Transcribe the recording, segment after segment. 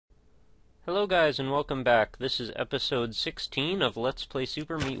Hello guys and welcome back. This is episode 16 of Let's Play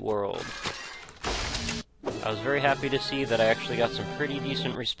Super Meat World. I was very happy to see that I actually got some pretty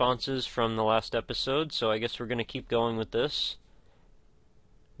decent responses from the last episode, so I guess we're going to keep going with this.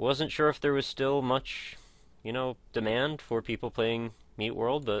 Wasn't sure if there was still much, demand for people playing Meat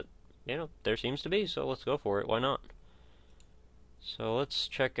World, but, there seems to be, so let's go for it. Why not? So let's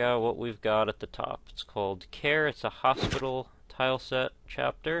check out what we've got at the top. It's called Care. It's a hospital tile set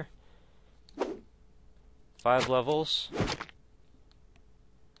chapter. 5 levels.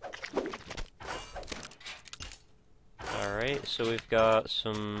 Alright, so we've got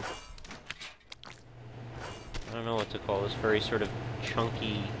some... I don't know what to call this, very sort of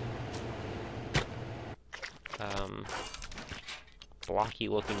chunky, blocky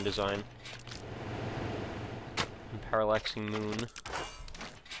looking design. And parallaxing moon.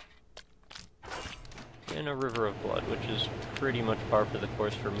 And a river of blood, which is pretty much par for the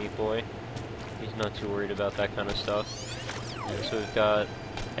course for Meat Boy. He's not too worried about that kind of stuff. And so we've got,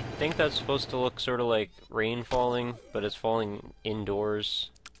 I think that's supposed to look sort of like rain falling, but it's falling indoors.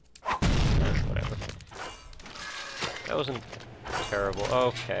 Whatever. That wasn't terrible.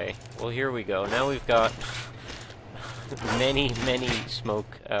 Okay, well here we go. Now we've got many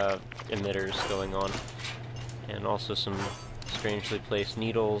smoke emitters going on. And also some strangely placed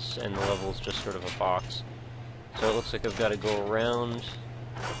needles, and the level's just sort of a box. So it looks like I've got to go around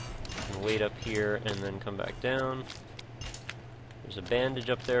and wait up here and then come back down. There's a bandage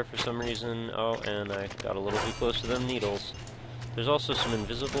up there for some reason. Oh, and I got a little too close to them needles. There's also some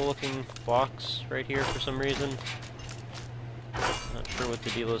invisible looking blocks right here for some reason. Not sure what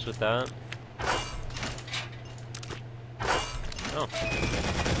the deal is with that. Oh.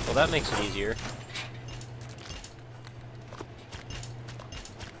 Well, that makes it easier.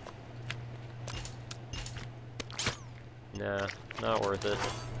 Nah, not worth it.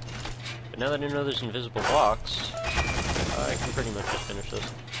 But now that I know there's invisible blocks, I can pretty much just finish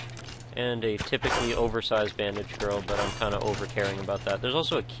this. And a typically oversized bandage girl, but I'm kind of over-caring about that. There's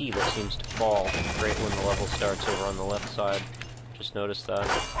also a key that seems to fall right when the level starts over on the left side. Just noticed that.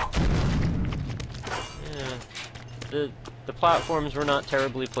 Yeah. The platforms were not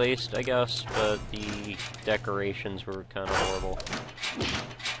terribly placed, I guess, but the decorations were kind of horrible.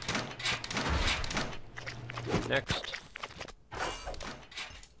 Next.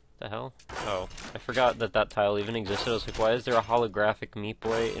 The hell? Oh, I forgot that that tile even existed. I was like, why is there a holographic Meat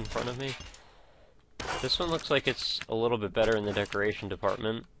Boy in front of me? This one looks like it's a little bit better in the decoration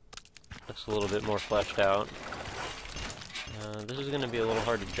department. Looks a little bit more fleshed out. This is going to be a little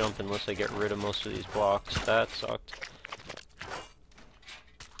hard to jump unless I get rid of most of these blocks. That sucked.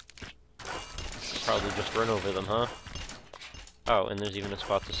 Probably just run over them, huh? Oh, and there's even a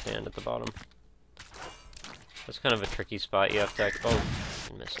spot to stand at the bottom. That's kind of a tricky spot. You have to... Oh,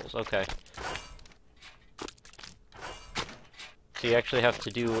 missiles. Okay. So you actually have to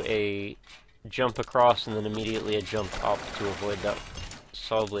do a jump across and then immediately a jump up to avoid that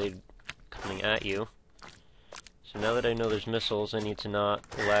saw blade coming at you. So now that I know there's missiles, I need to not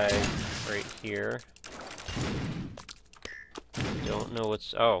lag right here. Don't know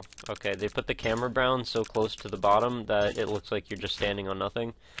what's... Oh, okay. They put the camera brown so close to the bottom that it looks like you're just standing on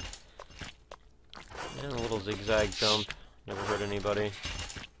nothing. And a little zigzag jump. Never hurt anybody.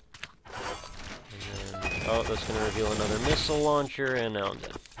 And then, oh, that's going to reveal another missile launcher, and now I'm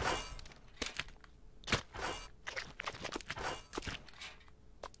dead.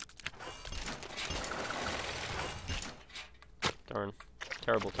 Darn.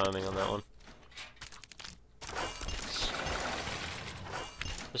 Terrible timing on that one.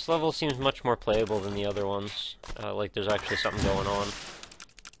 This level seems much more playable than the other ones. Like there's actually something going on.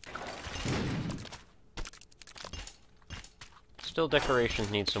 Still,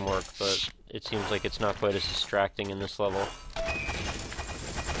 decorations need some work, but it seems like it's not quite as distracting in this level.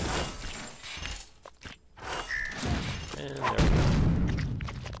 And there we go.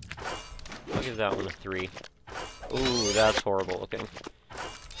 I'll give that one a 3. Ooh, that's horrible looking.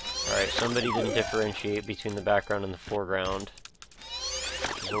 Alright, somebody didn't differentiate between the background and the foreground.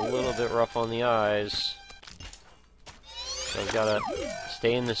 Which is a little bit rough on the eyes. So I've got to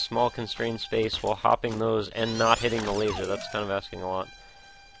stay in this small constrained space while hopping those and not hitting the laser. That's kind of asking a lot.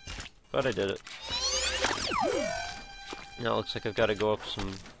 But I did it. Now it looks like I've got to go up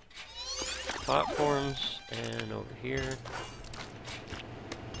some platforms and over here.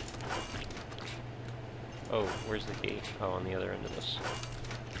 Oh, where's the key? Oh, on the other end of this.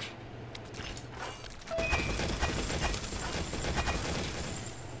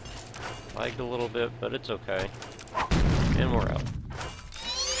 Lagged a little bit, but it's okay. And we're out.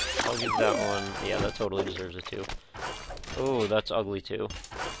 I'll give that one... Yeah, that totally deserves a 2. Oh, that's ugly too.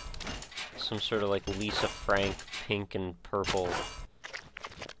 some sort of like Lisa Frank pink and purple.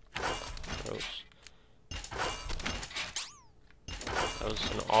 Gross. That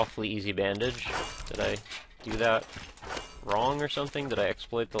was an awfully easy bandage. Did I do that wrong or something? Did I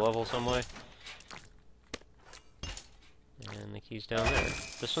exploit the level some way? And the key's down there.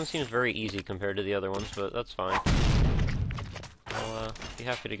 This one seems very easy compared to the other ones, but that's fine. I'll be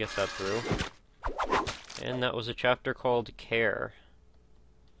happy to get that through. And that was a chapter called Care.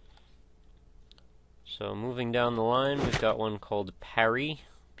 So moving down the line, we've got one called Parry,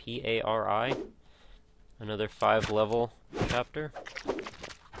 P-A-R-I. Another 5-level chapter.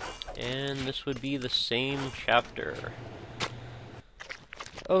 And this would be the same chapter.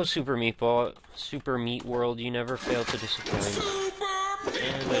 Oh, Super Meatball, Super Meat World, you never fail to disappoint.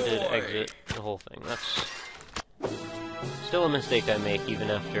 And I did exit the whole thing. That's still a mistake I make even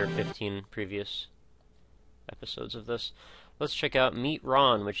after 15 previous episodes of this. Let's check out Meet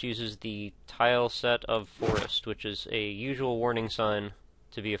Ron, which uses the tile set of Forest, which is a usual warning sign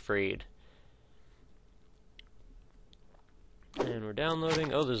to be afraid. And we're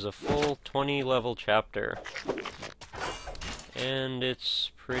downloading. Oh, there's a full 20-level chapter. And it's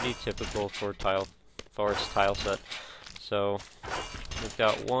pretty typical for Forest tile set. So, we've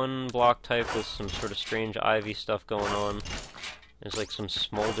got one block type with some sort of strange ivy stuff going on. There's like some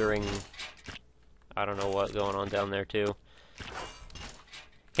smoldering, I don't know what going on down there too.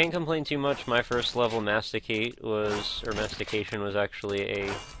 Can't complain too much. My first level mastication was actually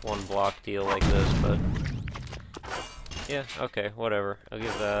a one block deal like this, but yeah, okay, whatever. I'll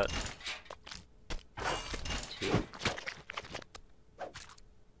give that 2.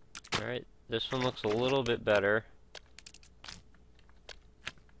 Alright, this one looks a little bit better.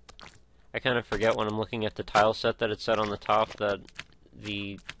 I kind of forget when I'm looking at the tile set that it's set on the top that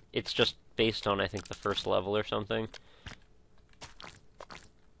it's just based on, I think, the first level or something.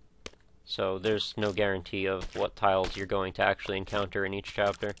 So there's no guarantee of what tiles you're going to actually encounter in each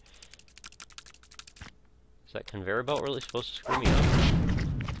chapter. Is that conveyor belt really supposed to screw me up?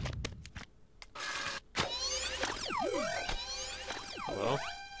 Hello?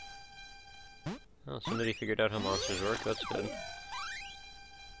 Oh, somebody figured out how monsters work, that's good.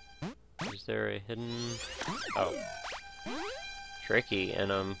 Is there a hidden... Oh. Tricky,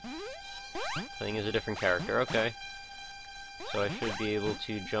 and playing as a different character, okay. So I should be able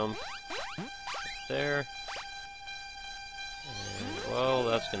to jump there. And, well,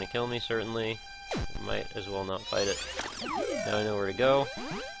 that's gonna kill me, certainly. Might as well not fight it. Now I know where to go.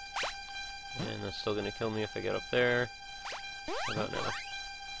 And that's still gonna kill me if I get up there. How about now?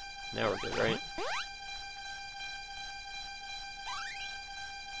 Now we're good, right?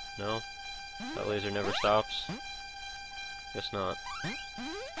 No? That laser never stops? Guess not.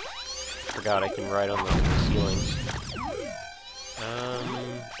 Forgot I can ride on the ceilings.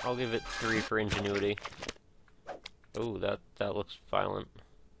 I'll give it 3 for ingenuity. Oh, that looks violent.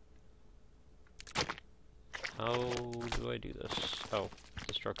 How do I do this? Oh,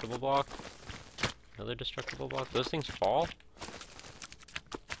 destructible block. Another destructible block. Those things fall?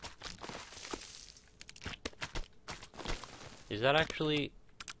 Is that actually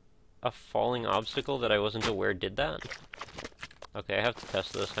a falling obstacle that I wasn't aware did that? Okay, I have to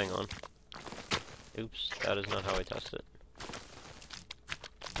test this. Hang on. Oops, that is not how I test it.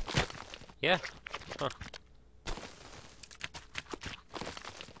 Yeah. Huh.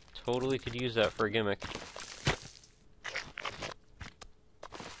 Totally could use that for a gimmick.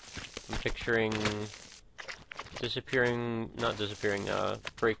 I'm picturing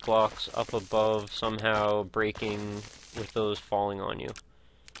break blocks up above, somehow breaking with those falling on you.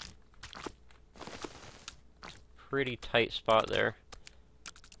 Pretty tight spot there.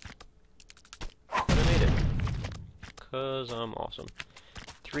 But I made it. 'Cause I'm awesome.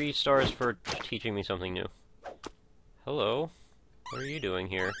 3 stars for teaching me something new. Hello. What are you doing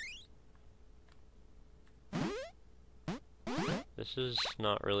here? This is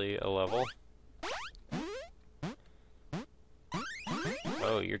not really a level.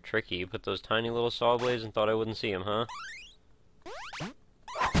 Oh, you're tricky. You put those tiny little saw blades and thought I wouldn't see them, huh?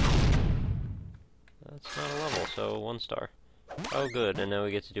 That's not a level, so 1 star. Oh good, and now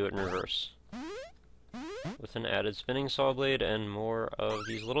we get to do it in reverse. With an added spinning saw blade and more of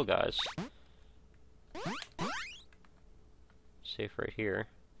these little guys. Safe right here.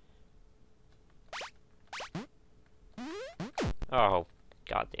 Oh,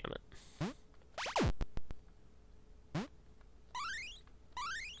 god damn it.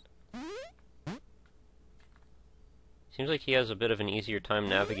 Seems like he has a bit of an easier time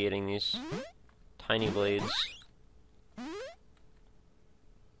navigating these tiny blades.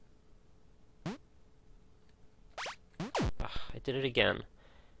 I did it again.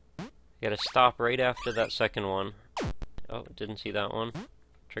 You gotta stop right after that second one. Oh, didn't see that one.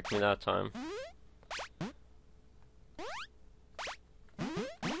 Tricked me that time.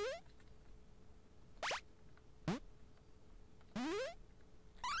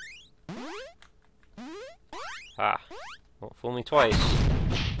 Ah, won't fool me twice.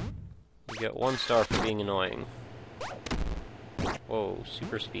 You get 1 star for being annoying. Whoa,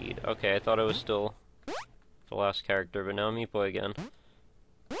 super speed. Okay, I thought I was still the last character, but now I'm Meat Boy again.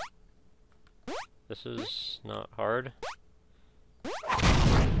 This is not hard.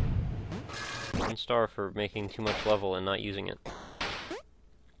 1 star for making too much level and not using it.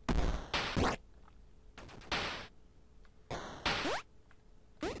 Okay.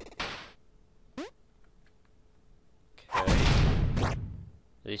 Are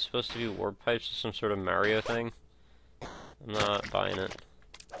these supposed to be warp pipes or some sort of Mario thing? I'm not buying it.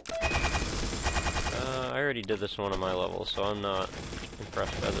 I already did this one on my level, so I'm not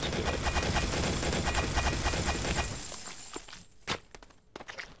impressed by this feeling.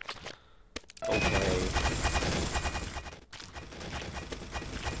 Okay.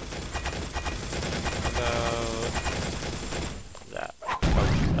 About that.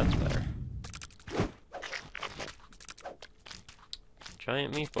 Oh, that's better.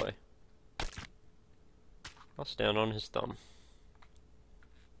 Giant Meat Boy. I'll stand on his thumb.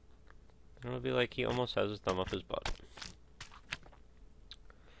 It'll be like he almost has his thumb up his butt.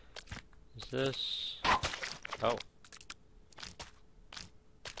 Is this... Oh.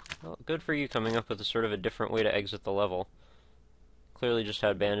 Well, good for you coming up with a sort of a different way to exit the level. Clearly just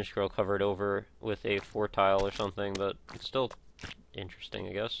had Bandage Girl covered over with a 4-tile or something, but it's still interesting,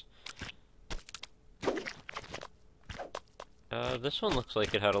 I guess. This one looks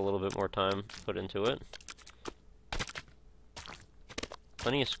like it had a little bit more time put into it.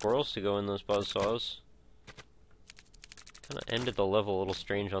 Plenty of squirrels to go in those buzzsaws. Kinda ended the level a little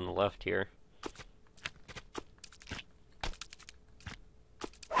strange on the left here.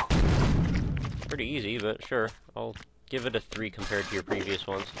 Pretty easy, but sure. I'll give it a 3 compared to your previous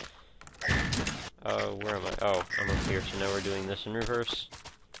ones. Where am I? Oh, I'm up here, so now we're doing this in reverse.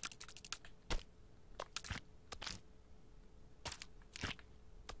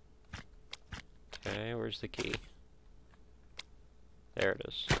 Okay, where's the key? There it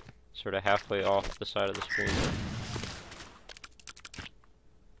is. Sort of halfway off the side of the screen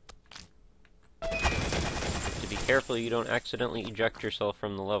there. To be careful you don't accidentally eject yourself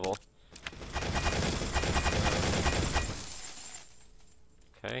from the level.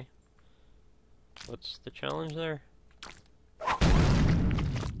 Okay. What's the challenge there? I'm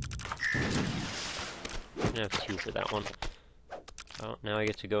gonna have 2 for that one. Oh, now I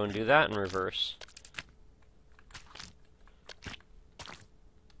get to go and do that in reverse.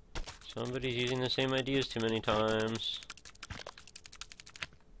 Somebody's using the same ideas too many times.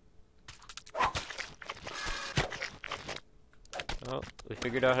 Oh, we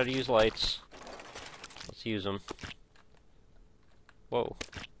figured out how to use lights. Let's use them. Whoa.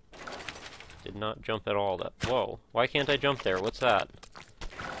 Did not jump at all. Whoa. Why can't I jump there? What's that?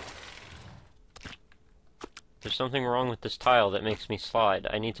 There's something wrong with this tile that makes me slide.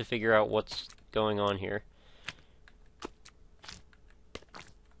 I need to figure out what's going on here.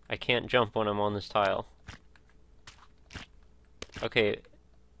 I can't jump when I'm on this tile. Okay,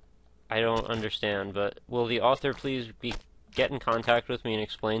 I don't understand, but will the author please get in contact with me and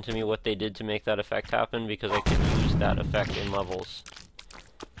explain to me what they did to make that effect happen, because I could use that effect in levels.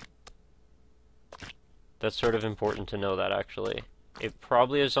 That's sort of important to know that, actually. It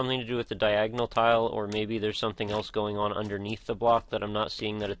probably has something to do with the diagonal tile, or maybe there's something else going on underneath the block that I'm not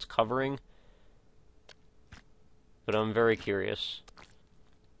seeing that it's covering. But I'm very curious.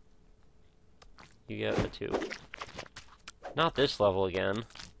 You get a 2. Not this level again.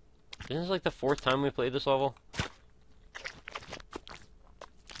 Isn't this like the 4th time we played this level?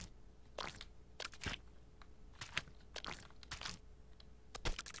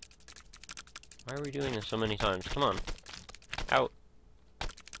 Why are we doing this so many times? Come on. Out.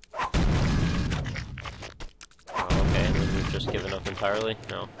 Oh, okay, and then we've just given up entirely?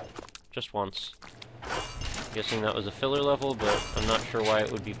 No. Just once. Guessing that was a filler level, but I'm not sure why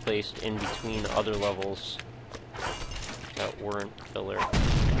it would be placed in between other levels that weren't filler.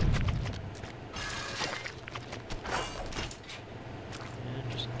 And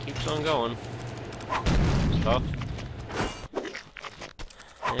it just keeps on going. It's tough.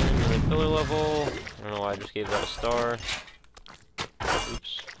 And another filler level. I don't know why I just gave that a star.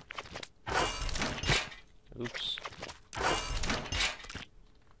 Oops. Oops.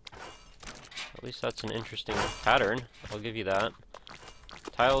 At least that's an interesting pattern. I'll give you that.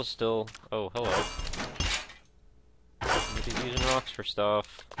 Tile's still... Oh, hello. Somebody's using rocks for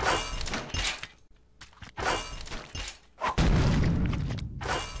stuff.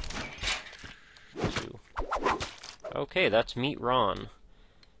 Okay, that's Meat Ron.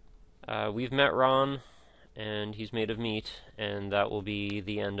 We've met Ron, and he's made of meat, and that will be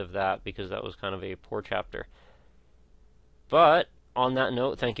the end of that because that was kind of a poor chapter. But, on that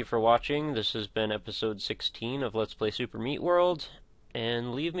note, thank you for watching. This has been episode 16 of Let's Play Super Meat World,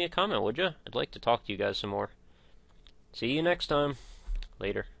 and leave me a comment, would you? I'd like to talk to you guys some more. See you next time.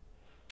 Later.